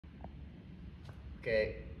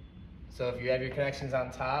Okay, so if you have your connections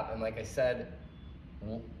on top, and like I said,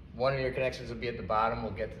 one of your connections will be at the bottom,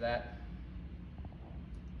 we'll get to that.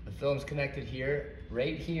 The film's connected here.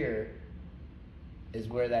 Right here is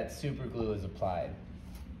where that super glue is applied,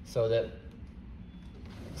 so that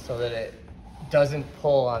it doesn't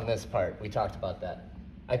pull on this part. We talked about that.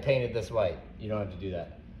 I painted this white. You don't have to do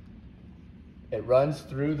that. It runs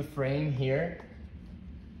through the frame here.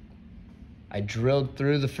 I drilled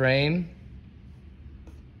through the frame,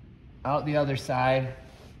 out the other side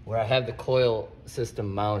where I have the coil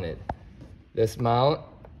system mounted. This mount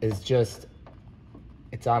is just,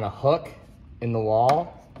 it's on a hook in the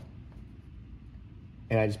wall,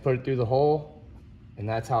 and I just put it through the hole, and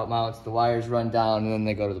that's how it mounts. The wires run down and then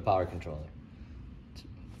they go to the power controller.